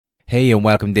Hey and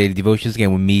welcome to Daily Devotions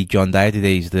again with me, John Dyer.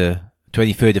 Today is the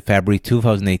 23rd of February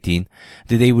 2018.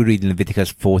 Today we're reading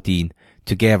Leviticus 14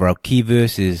 together. Our key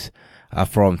verses are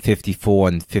from 54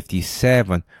 and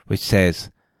 57, which says,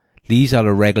 "These are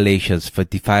the regulations for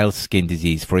defiled skin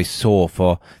disease, for a sore,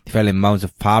 for defiling mounds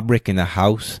of fabric in a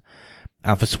house,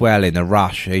 and for swelling, a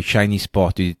rash, a shiny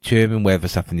spot, to determine whether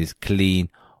something is clean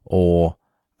or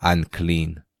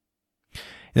unclean."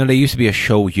 You know, there used to be a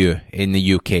show here in the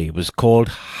UK. It was called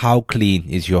How Clean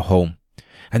Is Your Home?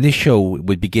 And this show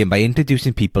would begin by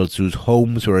introducing people whose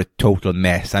homes were a total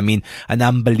mess. I mean, an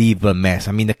unbelievable mess.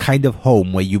 I mean, the kind of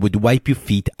home where you would wipe your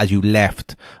feet as you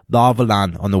left, rather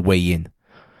than on the way in.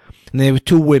 And there were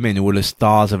two women who were the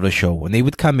stars of the show, and they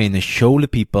would come in and show the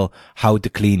people how to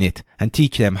clean it, and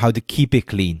teach them how to keep it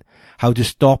clean, how to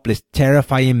stop this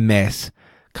terrifying mess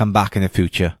come back in the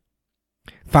future.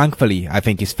 Thankfully, I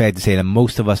think it's fair to say that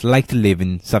most of us like to live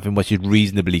in something which is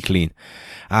reasonably clean.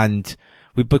 And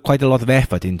we put quite a lot of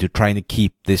effort into trying to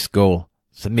keep this goal.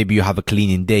 So maybe you have a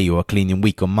cleaning day or a cleaning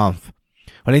week or month.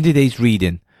 Well, in today's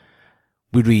reading,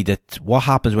 we read that what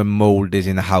happens when mold is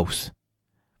in a house.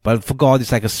 Well, for God,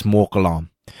 it's like a smoke alarm.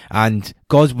 And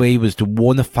God's way was to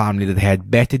warn the family that they had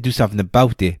better do something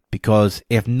about it, because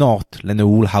if not, then the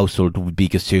whole household would be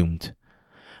consumed.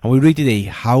 And we read today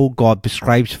how God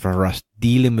prescribes for us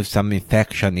dealing with some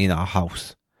infection in our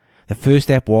house. The first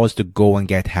step was to go and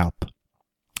get help.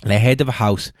 The head of a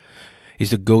house is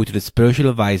to go to the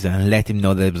spiritual advisor and let him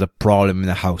know that there was a problem in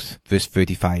the house. Verse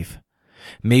 35.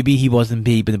 Maybe he wasn't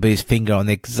able to put his finger on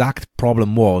the exact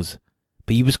problem was,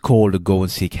 but he was called to go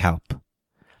and seek help.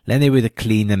 Then they were to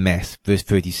clean the mess. Verse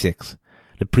 36.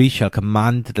 The priest shall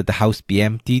command that the house be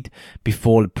emptied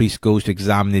before the priest goes to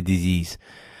examine the disease,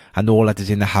 and all that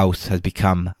is in the house has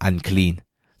become unclean.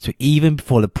 So even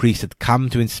before the priest had come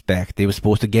to inspect, they were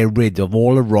supposed to get rid of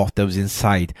all the rot that was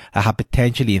inside that had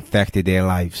potentially infected their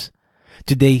lives.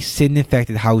 Today,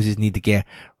 sin-infected houses need to get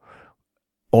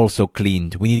also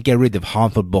cleaned. We need to get rid of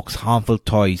harmful books, harmful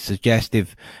toys,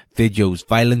 suggestive videos,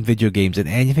 violent video games, and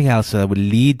anything else that would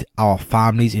lead our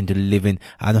families into living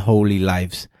unholy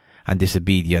lives and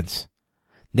disobedience.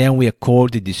 Then we are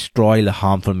called to destroy the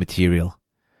harmful material.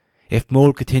 If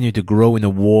mold continued to grow in the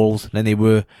walls, then they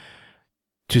were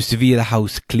to sever the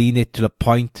house, clean it to the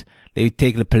point they would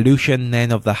take the pollution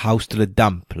then of the house to the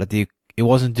dump, that it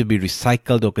wasn't to be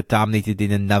recycled or contaminated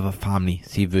in another family.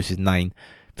 See verses 39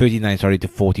 to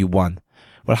 41.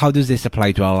 Well, how does this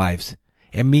apply to our lives?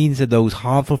 It means that those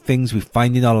harmful things we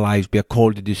find in our lives we are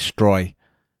called to destroy.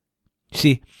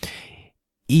 See,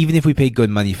 even if we pay good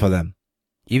money for them,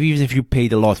 even if you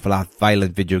paid a lot for that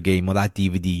violent video game or that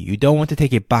DVD, you don't want to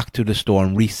take it back to the store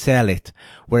and resell it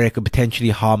where it could potentially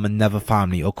harm another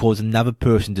family or cause another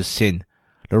person to sin.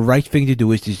 The right thing to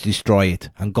do is to destroy it,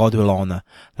 and God will honor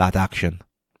that action.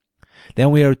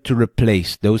 Then we are to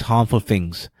replace those harmful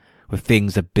things with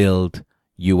things that build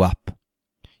you up.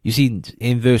 You see,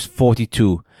 in verse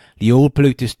 42, the old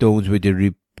polluted stones were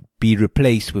to be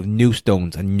replaced with new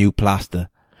stones and new plaster.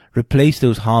 Replace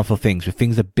those harmful things with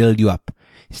things that build you up.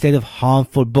 Instead of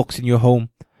harmful books in your home,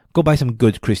 go buy some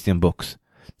good Christian books.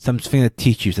 Something that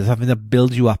teaches you, something that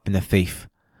builds you up in the faith.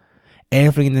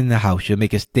 Everything in the house should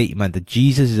make a statement that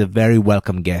Jesus is a very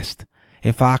welcome guest.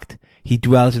 In fact, he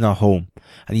dwells in our home,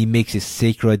 and he makes it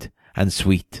sacred and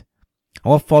sweet.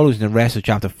 And what follows in the rest of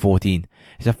chapter 14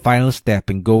 is a final step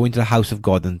in going to the house of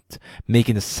God and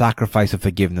making the sacrifice of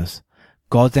forgiveness.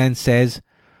 God then says,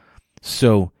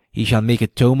 "So he shall make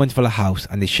atonement for the house,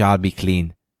 and it shall be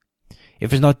clean."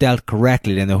 If it's not dealt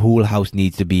correctly, then the whole house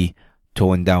needs to be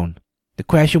torn down. The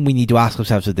question we need to ask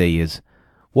ourselves today is,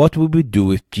 what would we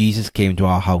do if Jesus came to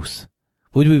our house?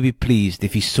 Would we be pleased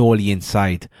if he saw the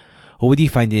inside, or would he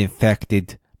find it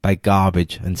infected by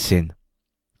garbage and sin?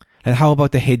 And how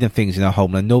about the hidden things in our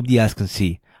home that nobody else can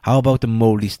see? How about the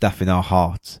moldy stuff in our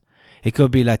hearts? It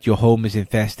could be that your home is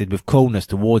infested with coldness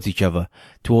towards each other,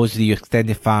 towards the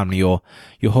extended family, or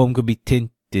your home could be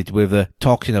tinted with a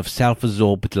toxin of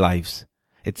self-absorbed lives.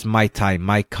 It's my time,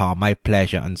 my car, my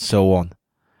pleasure, and so on.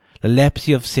 The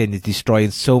leprosy of sin is destroying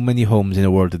so many homes in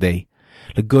the world today.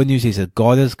 The good news is that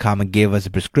God has come and gave us a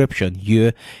prescription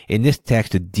here in this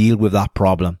text to deal with that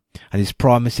problem. And his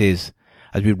promise is,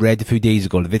 as we read a few days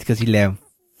ago, Leviticus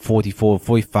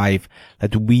 11:44-45,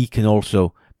 that we can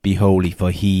also be holy,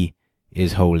 for he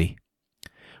is holy.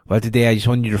 Well, today I just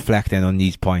want you to reflect then on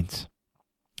these points.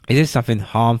 Is there something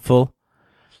harmful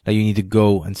that you need to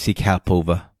go and seek help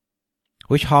over?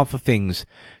 Which harmful things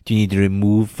do you need to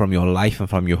remove from your life and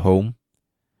from your home?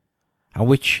 And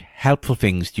which helpful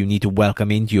things do you need to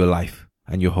welcome into your life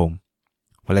and your home?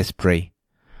 Well, let's pray.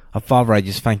 Father, I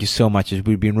just thank you so much as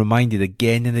we've been reminded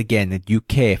again and again that you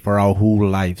care for our whole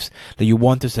lives, that you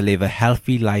want us to live a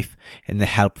healthy life in a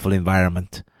helpful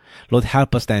environment. Lord,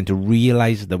 help us then to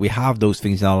realize that we have those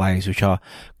things in our lives which are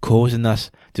causing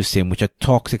us to sin, which are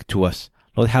toxic to us.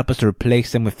 Lord, help us to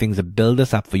replace them with things that build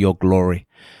us up for your glory.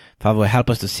 Father, help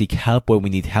us to seek help where we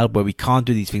need help, where we can't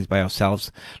do these things by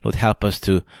ourselves. Lord, help us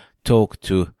to talk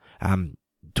to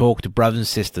brothers and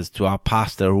sisters, to our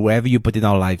pastor, whoever you put in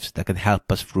our lives that can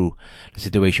help us through the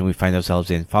situation we find ourselves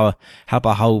in. Father, help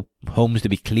our homes to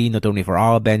be clean, not only for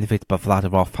our benefit, but for that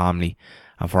of our family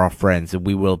and for our friends, that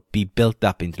we will be built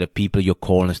up into the people you're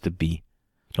calling us to be.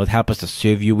 Lord, help us to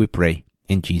serve you, we pray.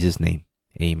 In Jesus' name,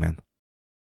 amen.